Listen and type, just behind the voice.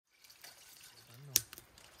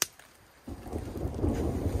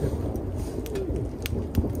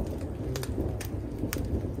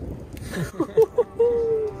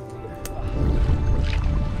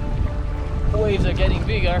getting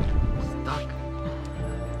bigger. Stuck.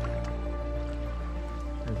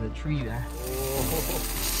 There's a tree there.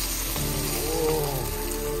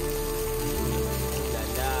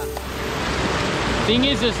 Thing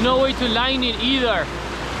is, there's no way to line it either.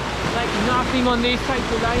 Like nothing on this side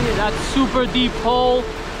to line it. That's super deep hole,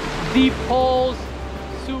 deep holes,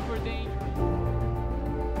 super dangerous.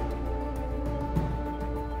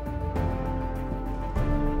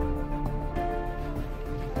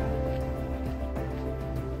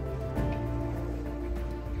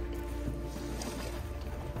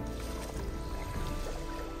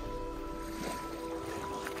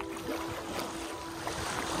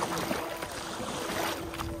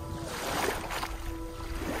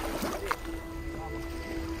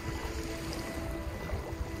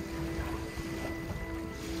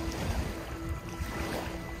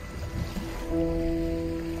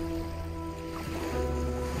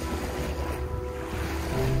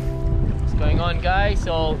 Guys,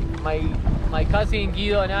 so my cousin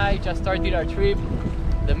Guido and I just started our trip.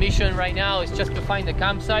 The mission right now is just to find the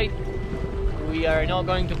campsite. We are not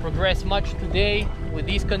going to progress much today with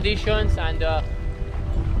these conditions, and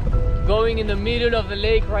going in the middle of the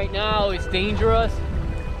lake right now is dangerous.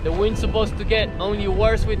 The wind's supposed to get only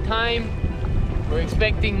worse with time. We're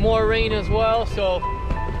expecting more rain as well, so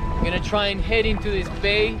I'm gonna try and head into this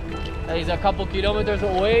bay that is a couple kilometers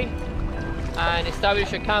away and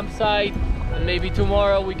establish a campsite. And maybe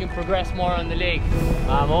tomorrow we can progress more on the lake.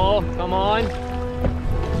 Vamos, come on.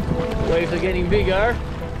 Waves are getting bigger.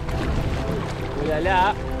 Ooh la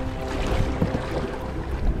la.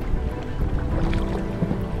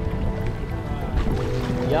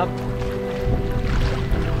 Yup.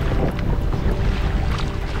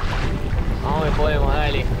 Vamos que podemos,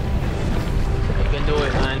 dale. You can do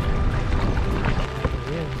it, man.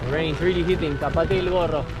 The rain's really hitting. Tapate el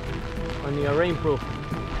gorro on your rainproof.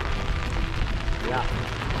 Yeah.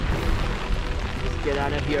 Let's get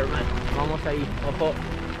out of here, man. Vamos ahí. Ojo.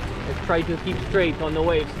 Let's try to keep straight on the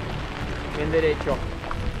waves. Bien derecho.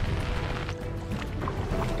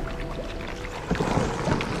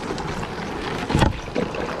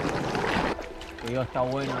 Dios, está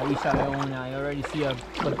bueno. Ahí ya veo una. I already see a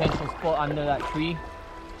potential spot under that tree.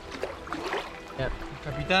 Yep.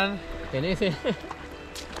 Capitán. ¿Tenés ese?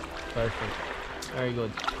 Perfect. Very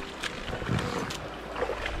good.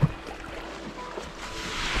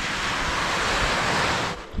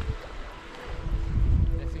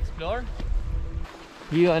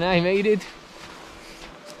 You and I made it.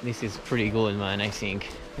 This is pretty good, man. I think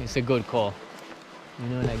it's a good call. You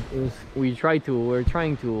know, like we're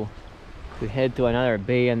trying to head to another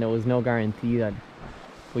bay, and there was no guarantee that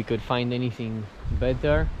we could find anything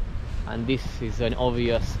better, and this is an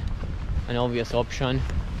obvious option.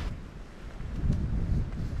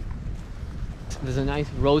 There's a nice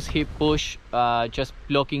rosehip bush just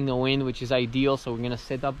blocking the wind, which is ideal. So we're gonna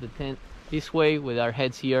set up the tent this way with our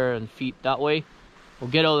heads here and feet that way. We'll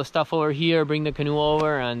get all the stuff over here, bring the canoe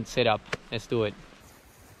over and set up. Let's do it.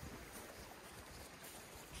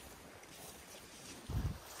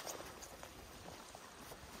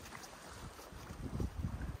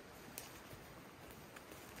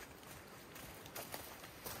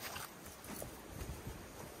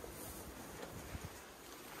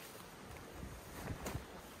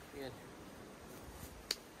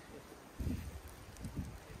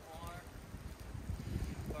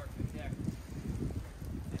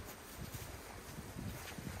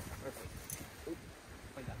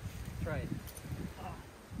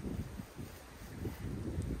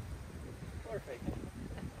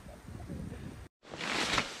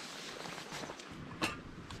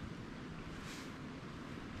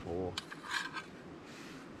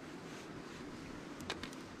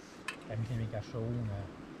 A mí se me cayó una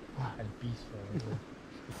al piso.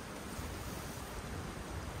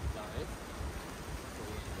 ¿Sabes?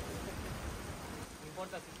 No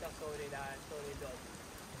importa si está sobre el dock.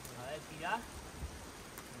 A ver, tirá.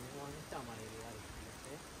 No está mal ideal.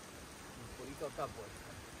 Un poquito acá pues.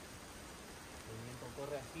 El viento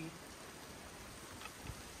corre así.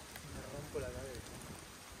 Me rompo la cabeza.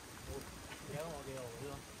 Mirá cómo quedó,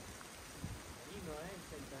 boludo. Lindo,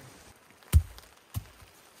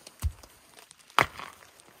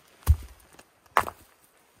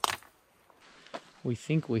 We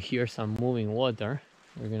think we hear some moving water.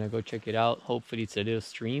 We're gonna go check it out. Hopefully it's a little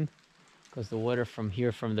stream, because the water from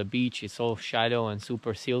here from the beach is so shallow and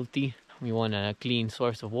super silty. We want a clean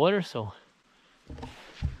source of water, so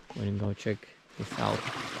we're gonna go check this out.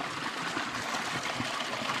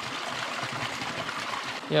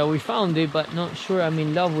 Yeah, we found it, but not sure I'm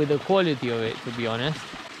in love with the quality of it, to be honest.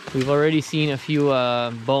 We've already seen a few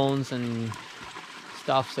bones and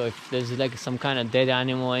stuff, so if there's like some kind of dead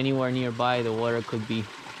animal anywhere nearby, the water could be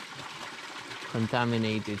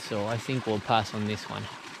contaminated. So I think we'll pass on this one.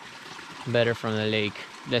 Better from the lake,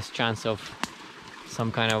 less chance of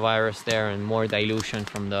some kind of virus there and more dilution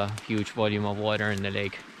from the huge volume of water in the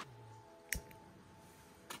lake.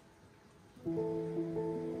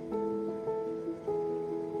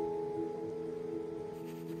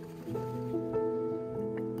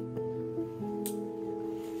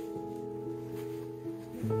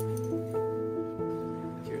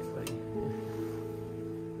 Cheers, buddy.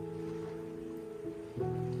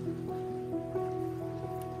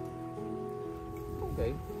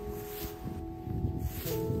 Okay.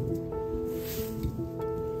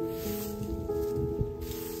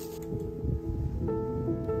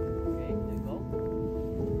 Okay, then go.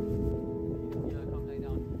 Yeah, come lay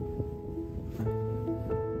down.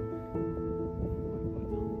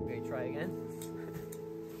 Okay, try again.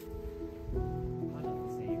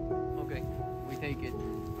 Okay, we take it.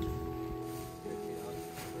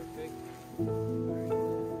 Perfect. Very good.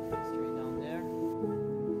 Straight down there.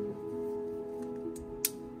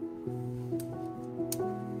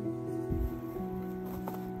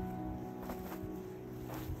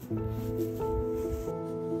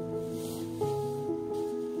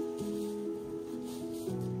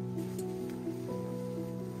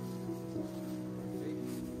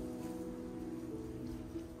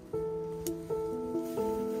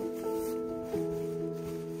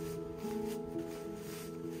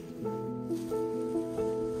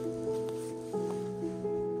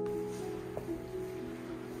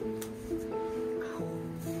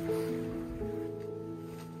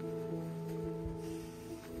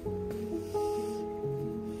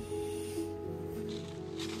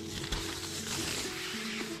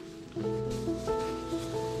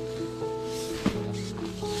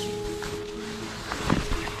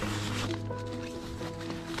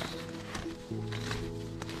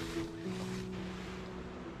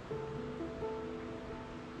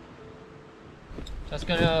 Just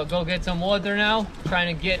gonna go get some water now,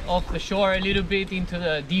 trying to get off the shore a little bit into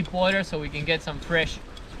the deep water so we can get some fresh,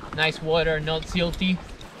 nice water, not silty.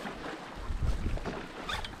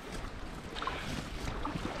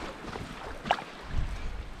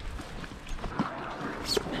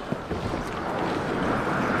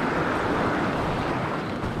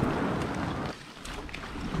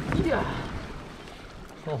 Yeah.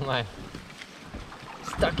 Oh my,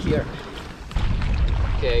 stuck here.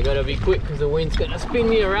 Okay, I gotta be quick because the wind's gonna spin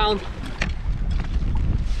me around.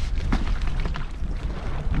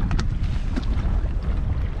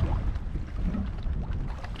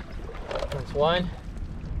 That's one.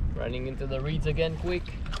 Running into the reeds again quick.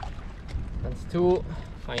 That's two.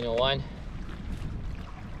 Final one.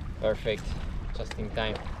 Perfect. Just in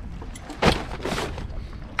time.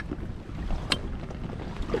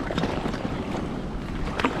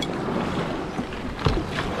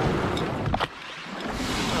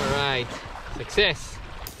 Success.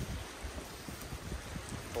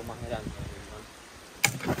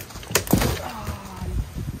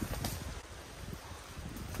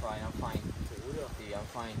 Fine, I'm fine. Yeah, I'm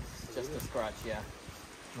fine. It's just a scratch, yeah.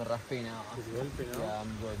 Me raspé nada más. Yeah,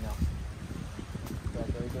 I'm good now.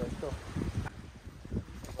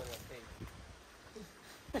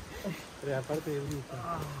 Pero aparte de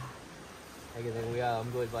Hay que tener cuidado,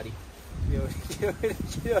 I'm good, buddy.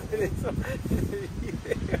 quiero ver eso en el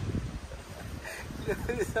video. Quiero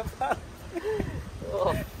ver esa parte.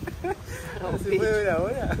 Oh. ¿No se puede ver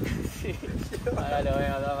ahora? Sí. Ahora lo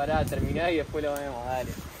vemos, pará, terminar y después lo vemos,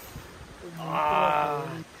 dale.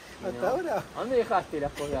 ¿Hasta ahora? ¿A dónde dejaste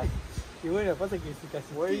las cosas? Y bueno, pasa que si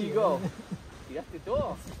casi. Where did you go? ¿Tiraste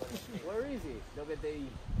todo? Where is it? Lo que te di.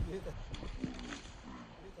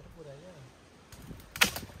 Por allá.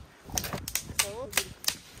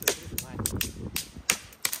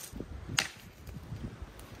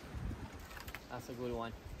 That's a good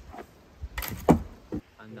one.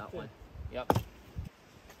 And that one. Yep.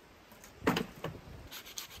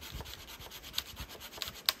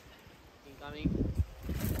 Incoming.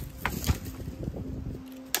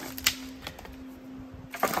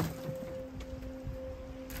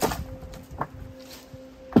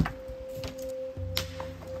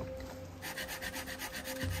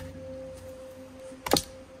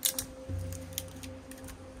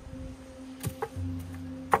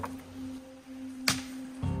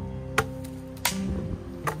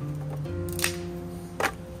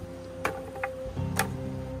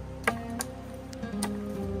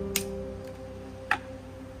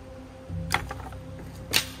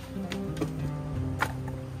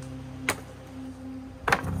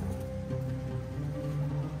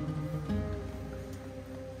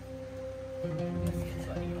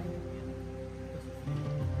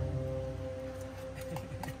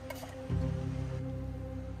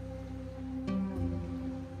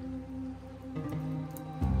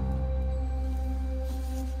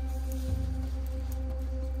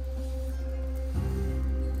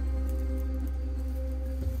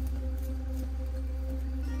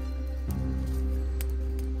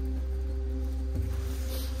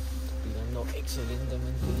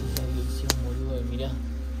 excelentemente linda dirección, boludo. Mirá,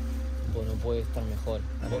 pues no puede estar mejor.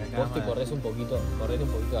 Vos te corres un poquito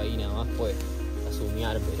ahí nada más, puedes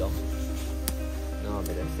asumear, pero no,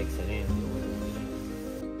 pero es excelente, boludo.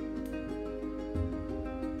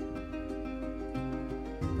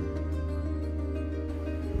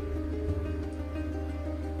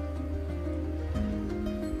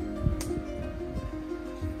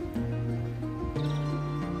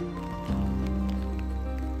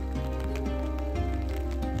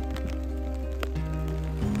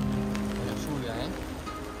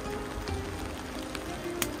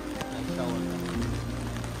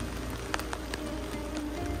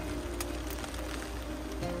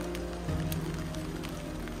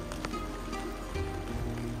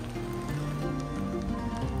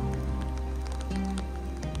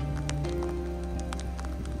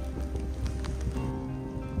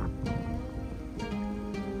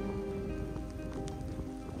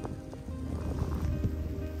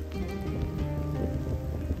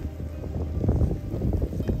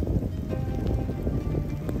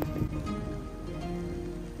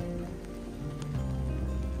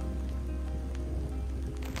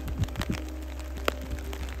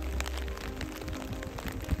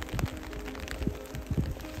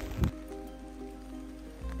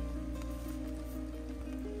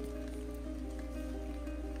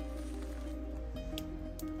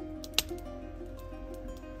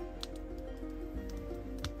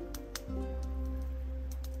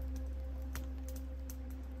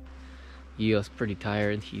 Io's pretty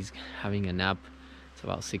tired. He's having a nap. It's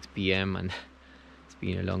about 6 p.m. and it's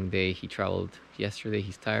been a long day. He traveled yesterday.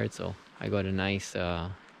 He's tired, so I got a nice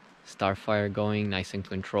starfire going, nice and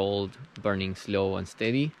controlled, burning slow and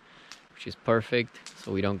steady, which is perfect,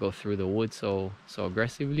 so we don't go through the wood so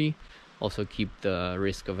aggressively. Also keep the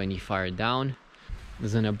risk of any fire down.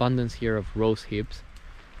 There's an abundance here of rose hips,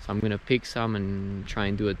 so I'm gonna pick some and try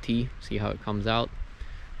and do a tea, see how it comes out.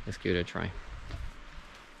 Let's give it a try.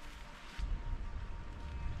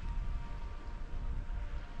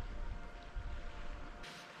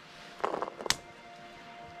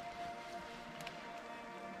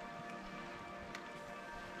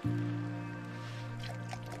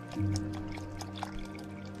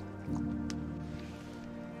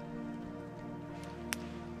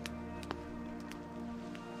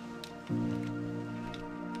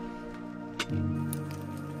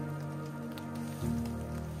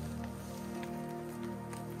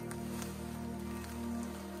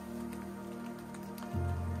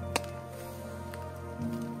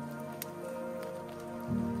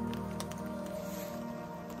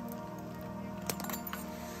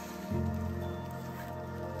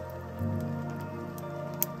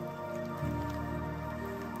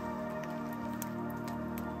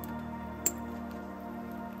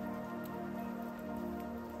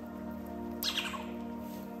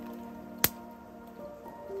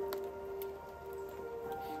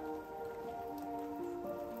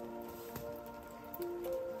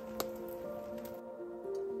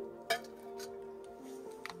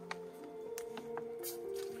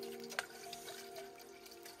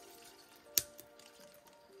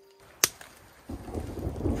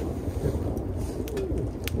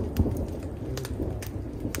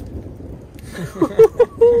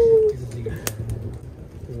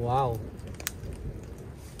 Wow.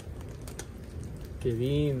 Qué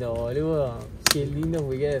lindo, boludo. Qué lindo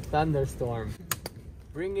we get a thunderstorm.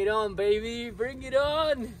 Bring it on, baby. Bring it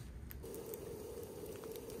on.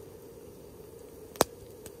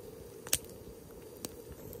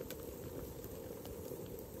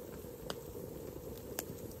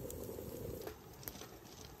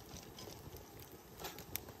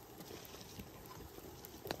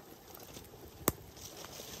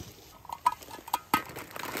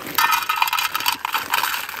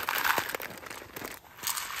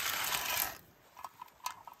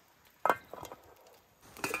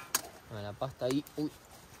 La pasta ahí, uy,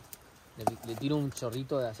 le tiro un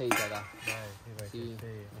chorrito de aceite acá. Sí,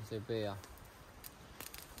 no se pega.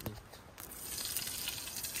 Listo.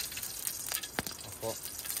 Ojo.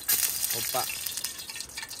 Opa.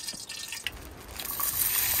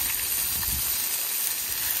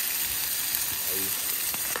 Ahí.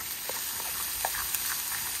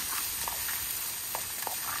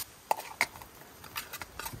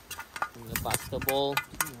 The pasta bowl.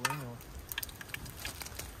 Qué bueno.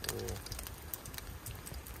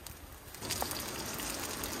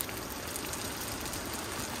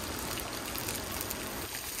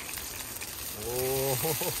 Oh,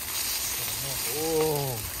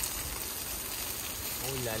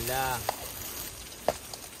 oh la la.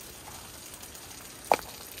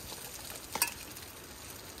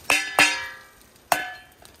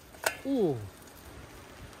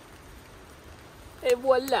 E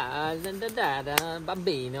voilà,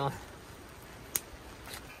 bambino.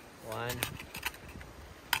 1,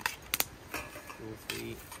 2,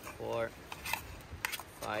 3, 4,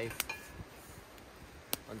 5.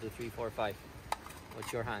 1, 2, 3, 4, 5.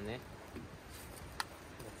 What's your hand, eh?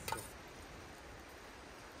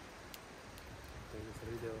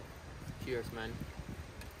 Cheers, man.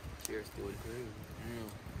 Cheers, dude.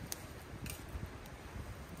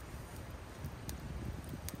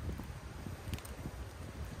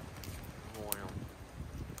 Bueno.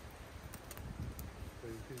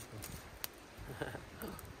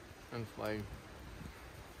 I'm fine.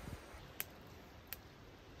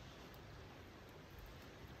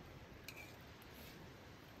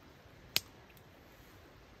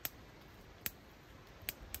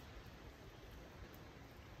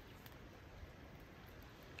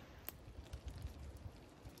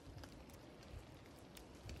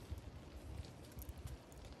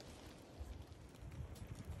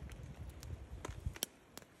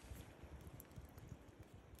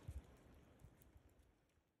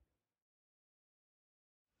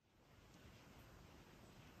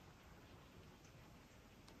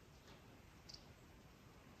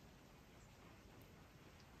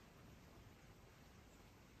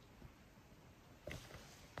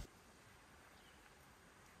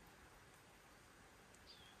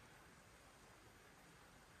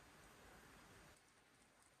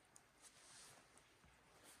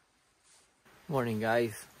 Morning,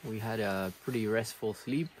 guys. We had a pretty restful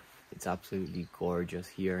sleep. It's absolutely gorgeous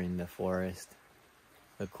here in the forest.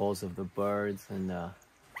 The calls of the birds and the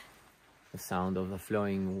sound of the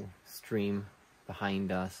flowing stream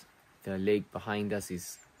behind us. The lake behind us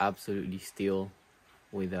is absolutely still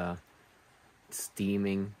with a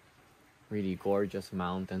steaming, really gorgeous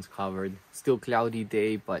mountains covered. Still cloudy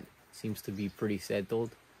day, but seems to be pretty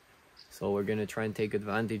settled. So we're gonna try and take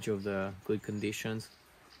advantage of the good conditions.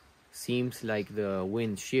 Seems like the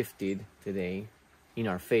wind shifted today in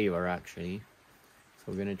our favor, actually.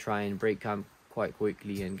 So we're gonna try and break camp quite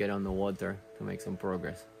quickly and get on the water to make some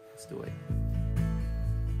progress. Let's do it.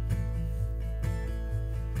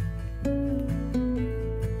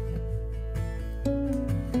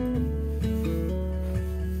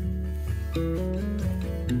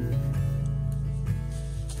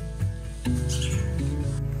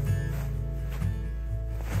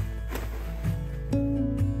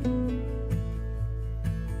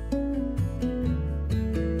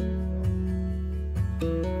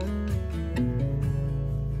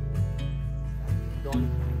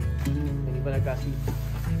 Casi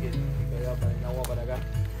que queda para el agua para acá.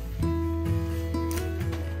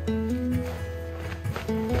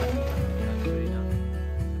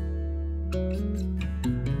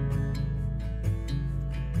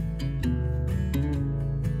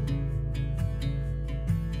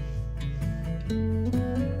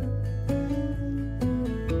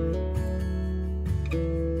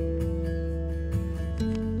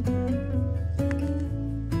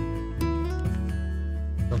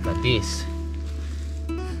 Look at this.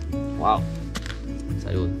 Wow.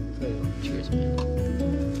 Salud. Cheers, man.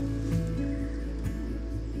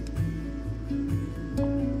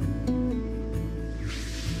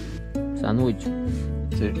 Sándwich.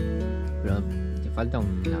 Sí. Pero te falta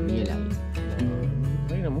una miel ahí.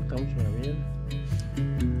 A mí no me gusta mucho la miel.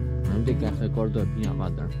 No te quedas corto de peanut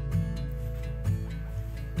butter.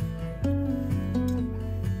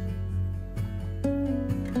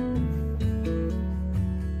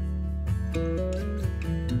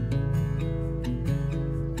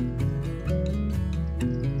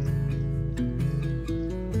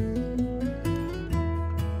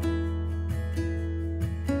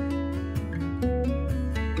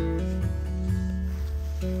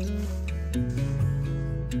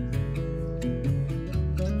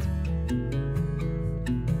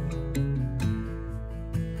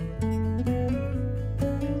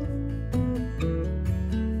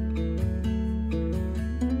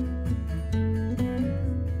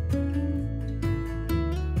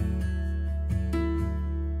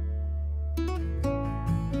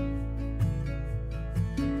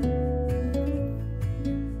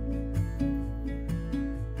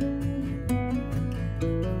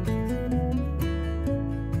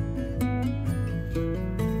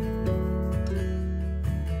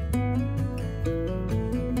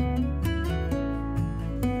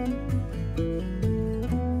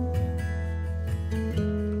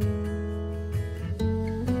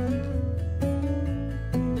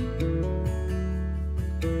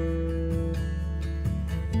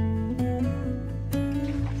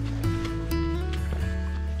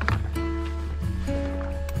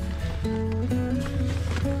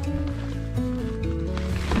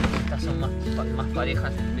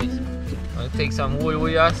 parejas en place. I'll take some wood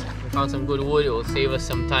with us. We found some good wood. It will save us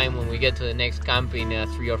some time when we get to the next camp in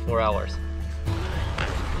 3 or 4 hours.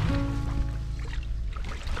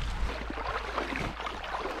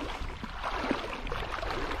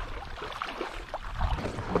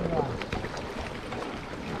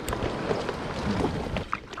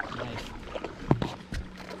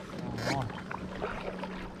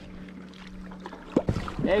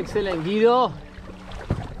 Excellent, Guido.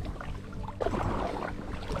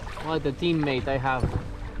 What a teammate I have.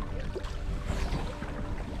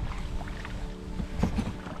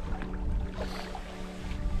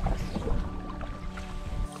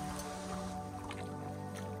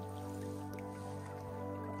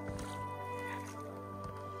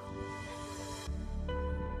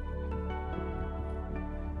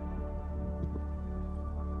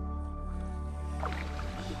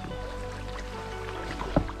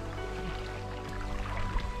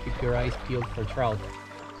 Keep your eyes peeled for trout.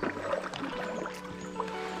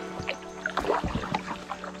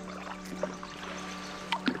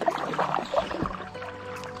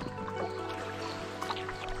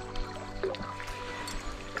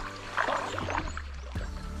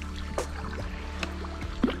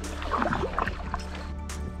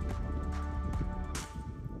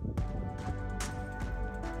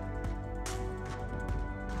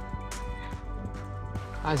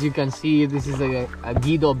 As you can see, this is a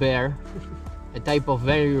Guido bear, a type of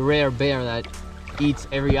very rare bear that eats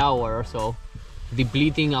every hour or so,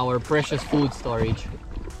 depleting our precious food storage.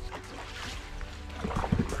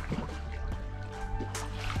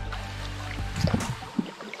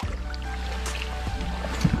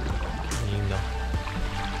 Lindo.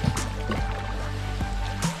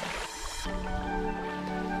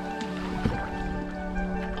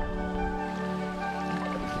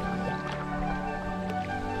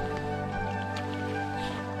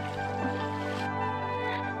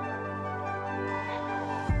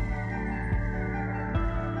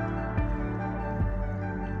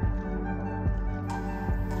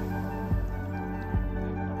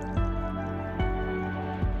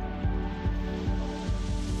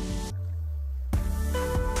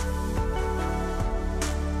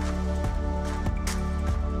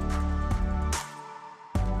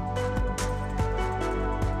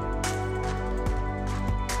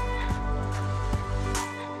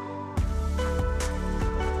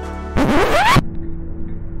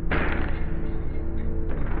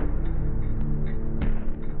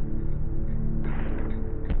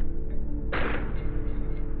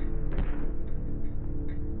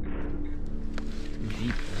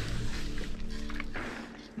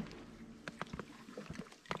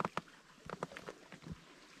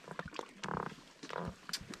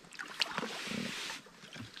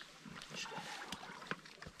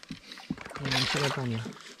 La caña.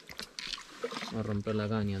 Voy a romper la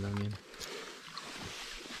caña también.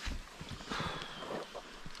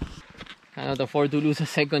 Cannot afford to lose a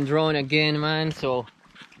second drone again, man. So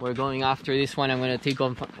we're going after this one. I'm gonna take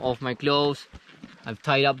off my clothes. I've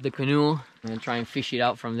tied up the canoe. I'm gonna try and fish it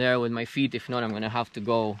out from there with my feet. If not, I'm gonna have to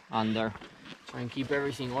go under. Try and keep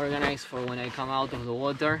everything organized for when I come out of the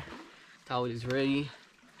water. Towel is ready.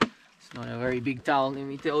 It's not a very big towel, let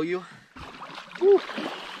me tell you. Woo.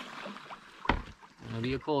 Gonna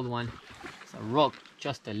be a cold one. It's a rock,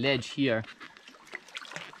 just a ledge here.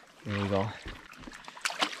 There we go.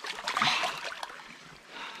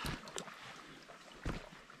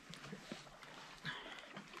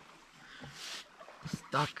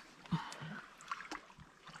 Stuck.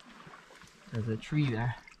 There's a tree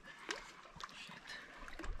there.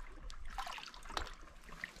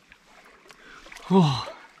 Oh.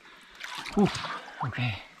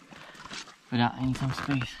 Okay. But I need some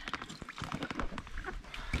space.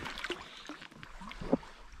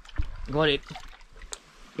 Got it.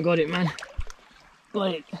 Got it, man.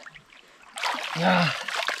 Got it. Yeah.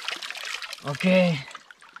 Okay.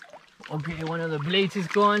 Okay, one of the blades is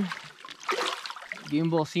gone.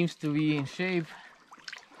 Gimbal seems to be in shape.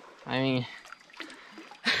 I mean,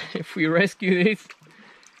 if we rescue this,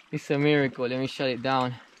 it's a miracle. Let me shut it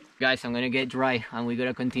down. Guys, I'm gonna get dry and we're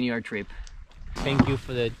gonna continue our trip. Thank you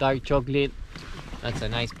for the dark chocolate. That's a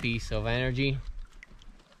nice piece of energy.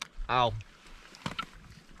 Ow.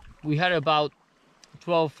 We had about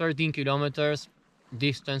 12-13 kilometers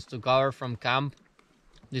distance to cover from camp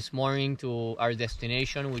this morning to our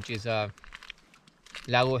destination, which is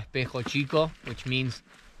Lago Espejo Chico, which means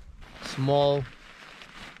small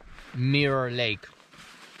mirror lake.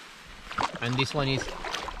 And this one is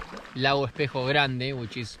Lago Espejo Grande,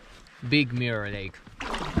 which is big mirror lake.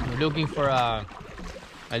 We're looking for a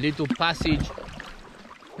little passage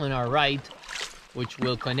on our right, which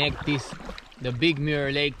will connect this the big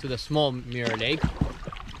mirror lake to the small mirror lake.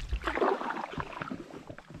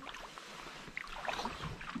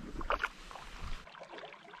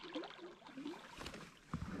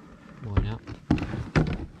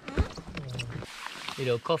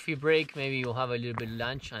 Little coffee break, maybe we'll have a little bit of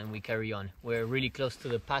lunch and we carry on. We're really close to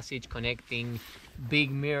the passage connecting big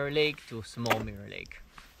mirror lake to small mirror lake.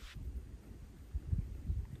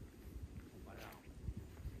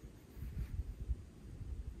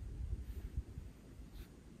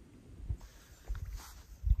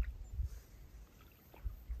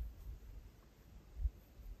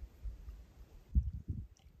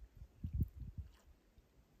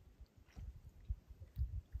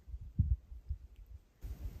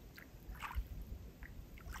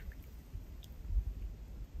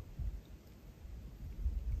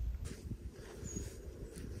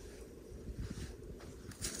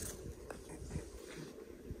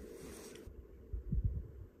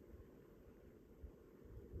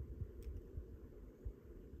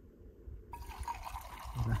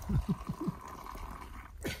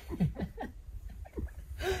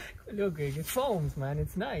 Look, it foams, man.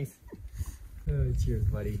 It's nice. Oh, cheers,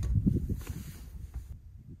 buddy.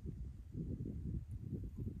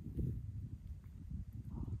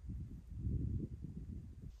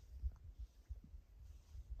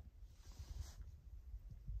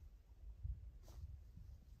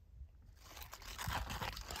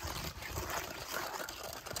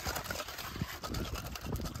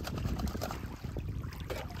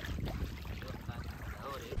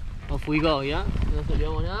 Off we go, yeah? No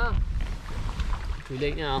salió nada. Too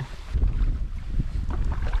late now.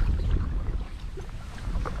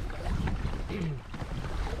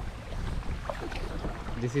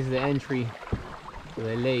 This is the entry to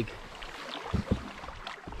the lake.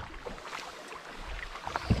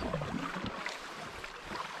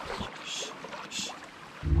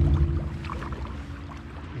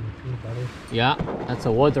 Yeah, that's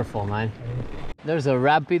a waterfall, man. There's a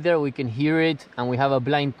rapid there, we can hear it, and we have a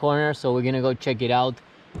blind corner, so we're gonna go check it out.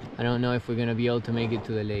 I don't know if we're gonna be able to make it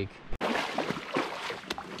to the lake.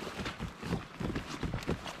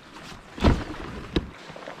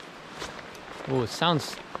 Oh, it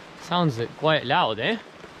sounds quite loud, eh?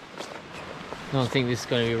 I don't think this is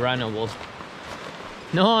gonna be runnable.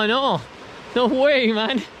 No way,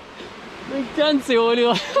 man. No chance,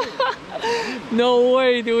 boludo. No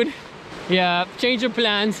way, dude. Yeah, change your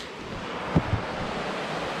plans.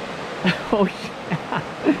 Oh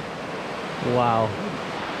shit. Wow.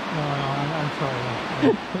 No, I'm sorry.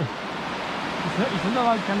 It's not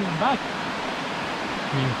about coming back.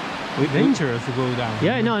 It's dangerous to go down.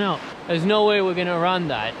 Yeah, no. There's no way we're gonna run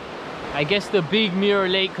that. I guess the big mirror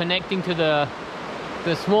lake connecting to the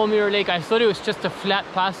small mirror lake, I thought it was just a flat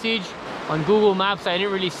passage. On Google Maps, I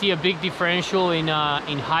didn't really see a big differential in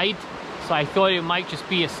height, so I thought it might just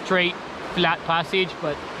be a straight flat passage,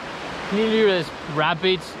 but clearly there's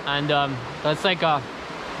rapids, and that's like a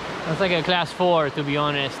class 4, to be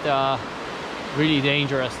honest. Really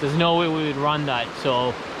dangerous. There's no way we would run that,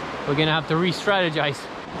 so we're gonna have to re-strategize.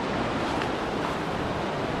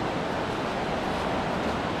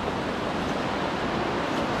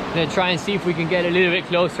 Gonna try and see if we can get a little bit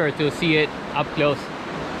closer to see it up close.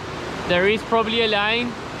 There is probably a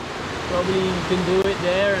line. Probably you can do it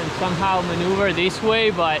there and somehow maneuver this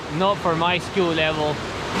way, but not for my skill level.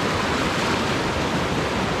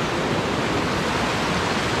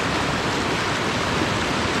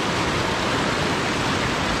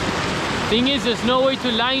 Thing is, there's no way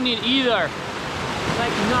to line it either.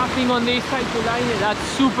 Like nothing on this side to line it. That's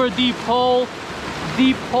super deep hole,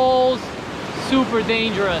 deep holes, super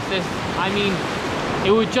dangerous. I mean,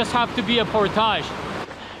 it would just have to be a portage.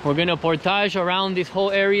 We're gonna portage around this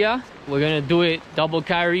whole area. We're gonna do it double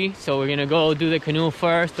carry, so we're gonna go do the canoe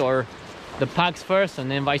first or the packs first, and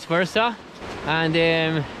then vice versa, and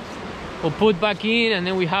then we'll put back in, and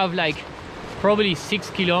then we have like probably 6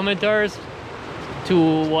 kilometers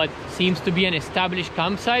to what seems to be an established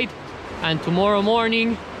campsite. And tomorrow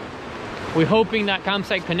morning we're hoping that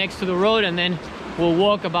campsite connects to the road, and then we'll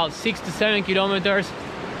walk about 6 to 7 kilometers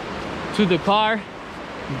to the car,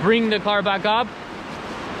 bring the car back up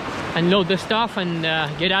and load the stuff and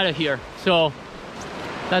get out of here. So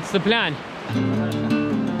that's the plan.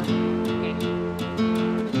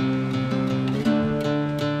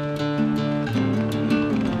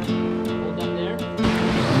 Hold on there.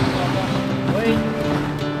 Wait.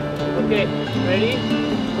 Okay, ready?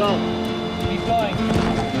 Go. Keep going.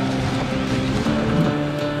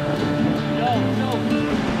 No.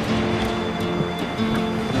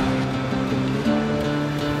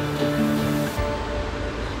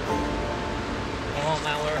 Oh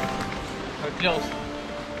man, we're close.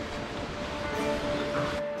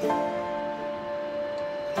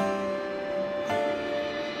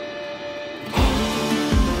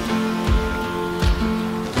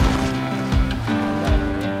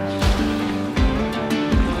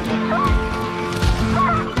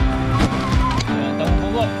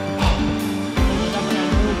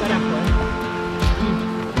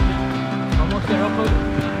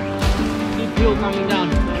 Steep hill coming down.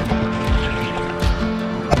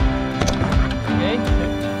 Okay.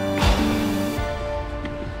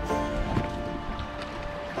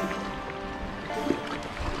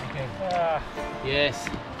 Okay. Yes.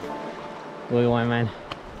 Good one, man.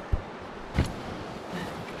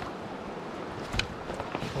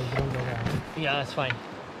 Yeah, that's fine.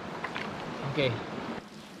 Okay.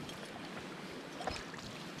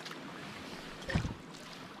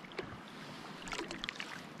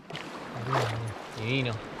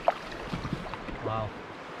 Divino. Wow.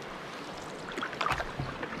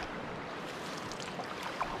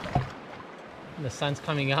 The sun's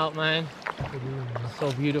coming out, man.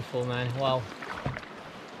 So beautiful, man. Wow.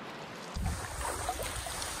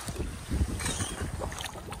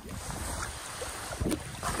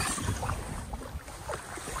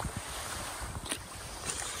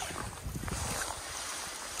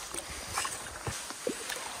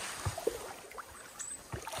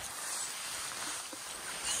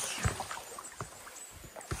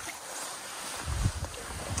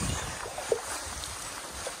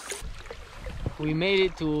 We made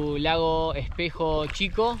it to Lago Espejo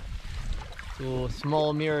Chico, to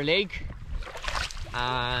small mirror lake,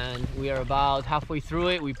 and we are about halfway through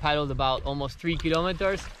it. We paddled about almost 3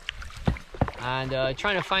 kilometers and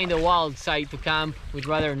trying to find a wild site to camp. We'd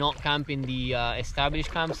rather not camp in the established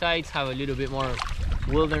campsites, have a little bit more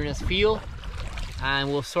wilderness feel, and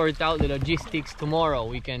we'll sort out the logistics tomorrow.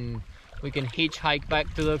 We can hitchhike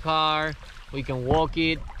back to the car, we can walk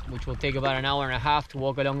it, which will take about an hour and a half to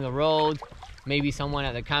walk along the road. Maybe someone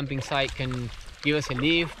at the camping site can give us a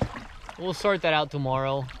lift. We'll sort that out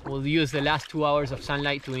tomorrow. We'll use the last 2 hours of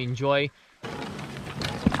sunlight to enjoy.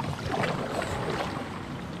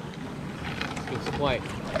 Looks quite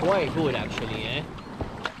good actually, eh?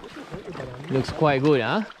 Looks quite good,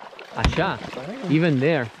 huh? Allá, even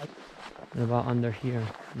there. What about under here?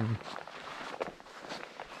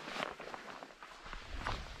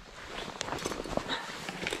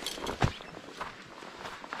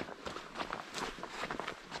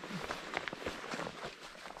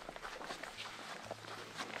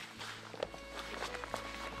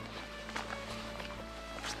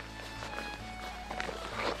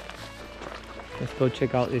 Let's go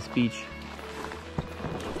check out this beach.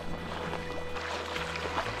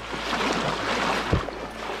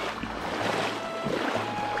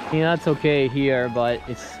 Yeah, that's okay here, but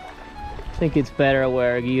I think it's better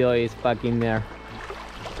where Guido is back in there.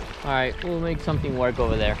 All right, we'll make something work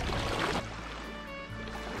over there.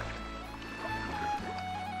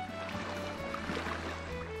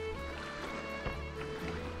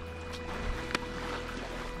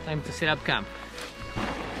 Time to set up camp.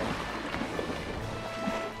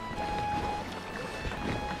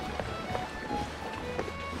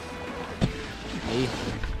 Ahí.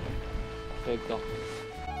 Perfecto.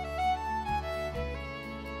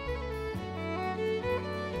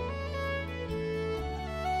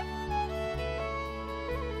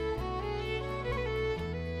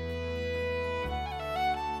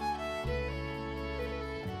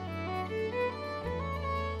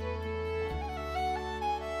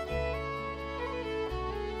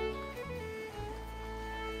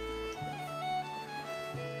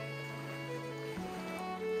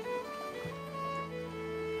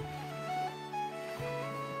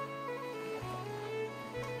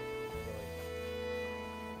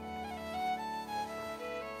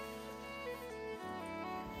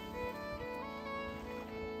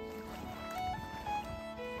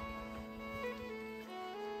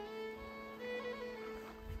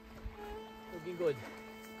 Looking good.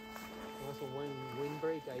 Also one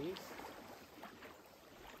windbreak ahí.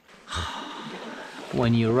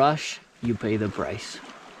 When you rush, you pay the price.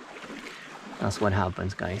 That's what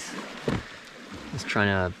happens, guys. Just trying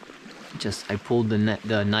to I pulled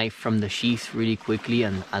the knife from the sheath really quickly,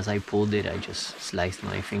 and as I pulled it, I just sliced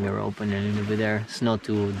my finger open a little bit there. It's not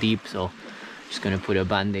too deep, so I'm just gonna put a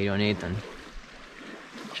band-aid on it and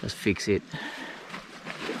just fix it.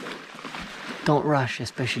 Don't rush,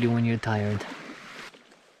 especially when you're tired.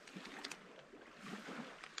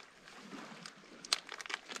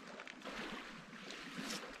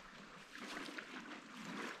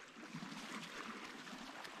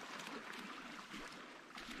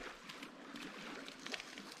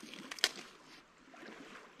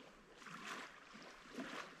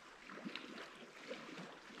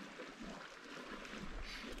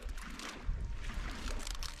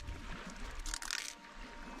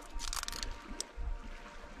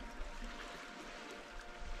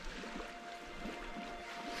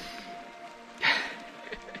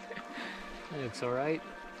 Looks all right.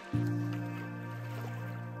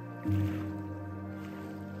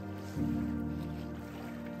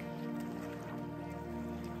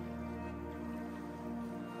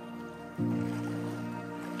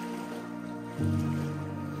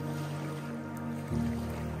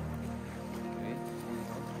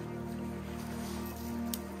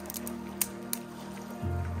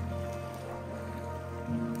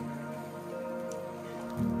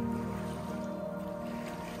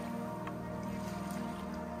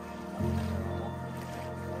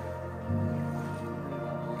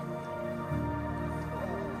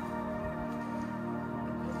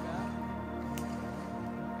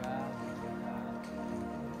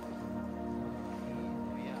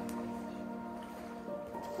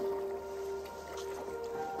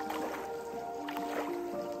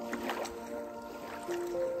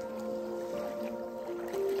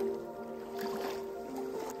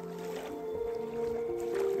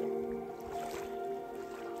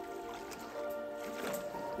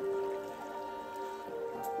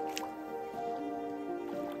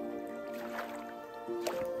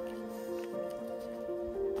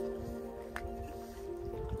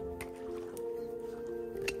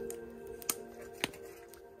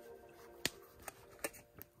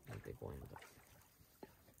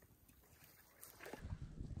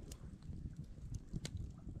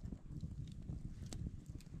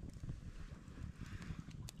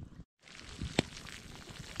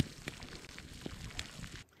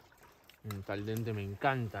 al dente, me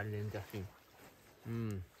encanta el dente así.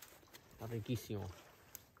 Está riquísimo.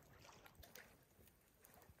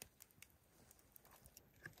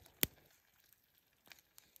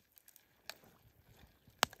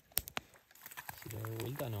 Si lo doy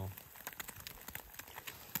vuelta, no.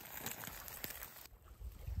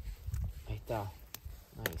 Ahí está.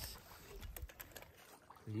 Nice.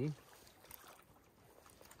 ¿Sí?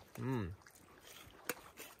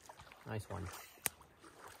 Nice one.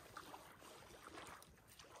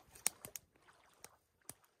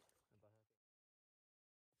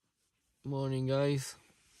 Morning, guys.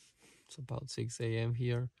 It's about 6 a.m.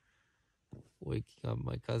 here. Waking up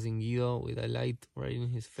my cousin Guido with a light right in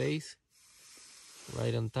his face.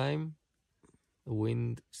 Right on time. The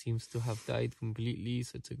wind seems to have died completely,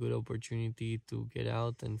 so it's a good opportunity to get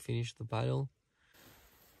out and finish the paddle.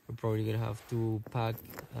 We're probably gonna have to pack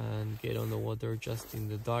and get on the water just in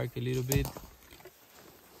the dark a little bit.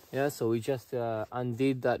 Yeah, so we just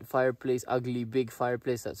undid that fireplace, ugly big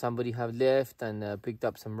fireplace that somebody had left, and picked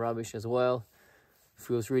up some rubbish as well.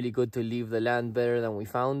 Feels really good to leave the land better than we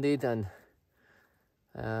found it, and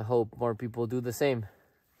hope more people do the same.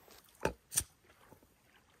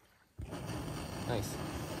 Nice.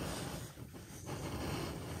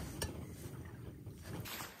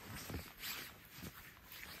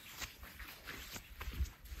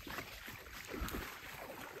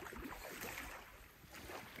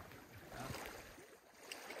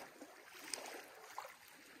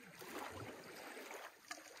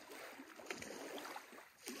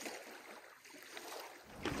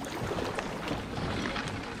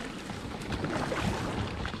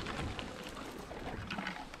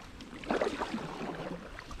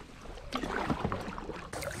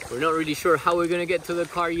 We're not really sure how we're gonna get to the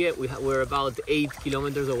car yet. We're about 8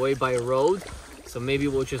 kilometers away by road, so maybe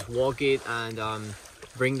we'll just walk it and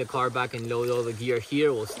bring the car back and load all the gear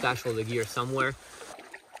here. We'll stash all the gear somewhere.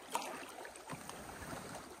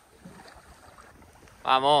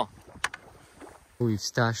 Vamos! We've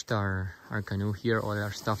stashed our canoe here, all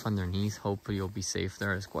our stuff underneath. Hopefully it'll be safe there.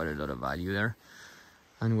 There's quite a lot of value there.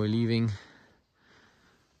 And we're leaving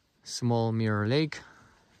small Mirror Lake,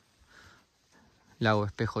 Lago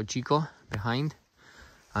Espejo Chico behind,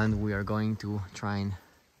 and we are going to try and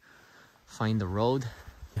find the road.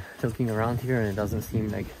 Looking around here, and it doesn't seem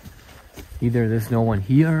like either there's no one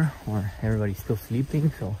here or everybody's still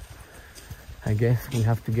sleeping, so I guess we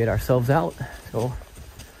have to get ourselves out. So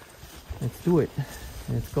let's do it.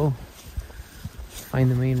 Let's go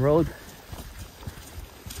find the main road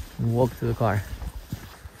and walk to the car.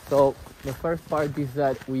 So the first part is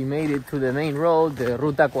that we made it to the main road, the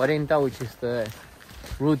Ruta 40, which is the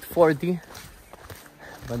Route 40,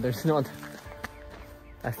 but there's not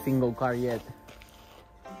a single car yet.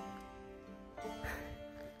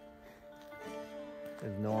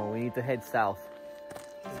 There's no one. We need to head south.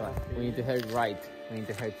 So we need to head right. We need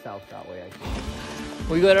to head south that way, I think.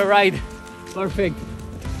 We got a ride. Perfect.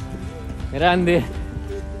 Grande.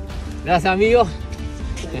 Gracias, amigo.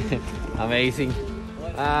 Amazing.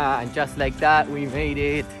 And just like that, we made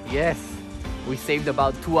it. Yes. We saved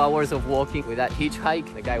about 2 hours of walking with that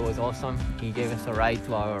hitchhike. The guy was awesome. He gave us a ride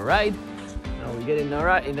to our ride. Now we get in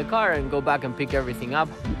the car and go back and pick everything up.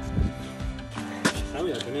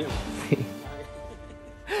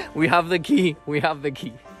 We have the key. We have the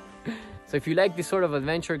key. So if you like this sort of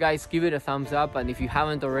adventure, guys, give it a thumbs up. And if you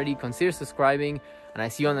haven't already, consider subscribing. And I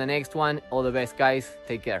see you on the next one. All the best, guys.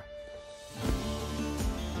 Take care.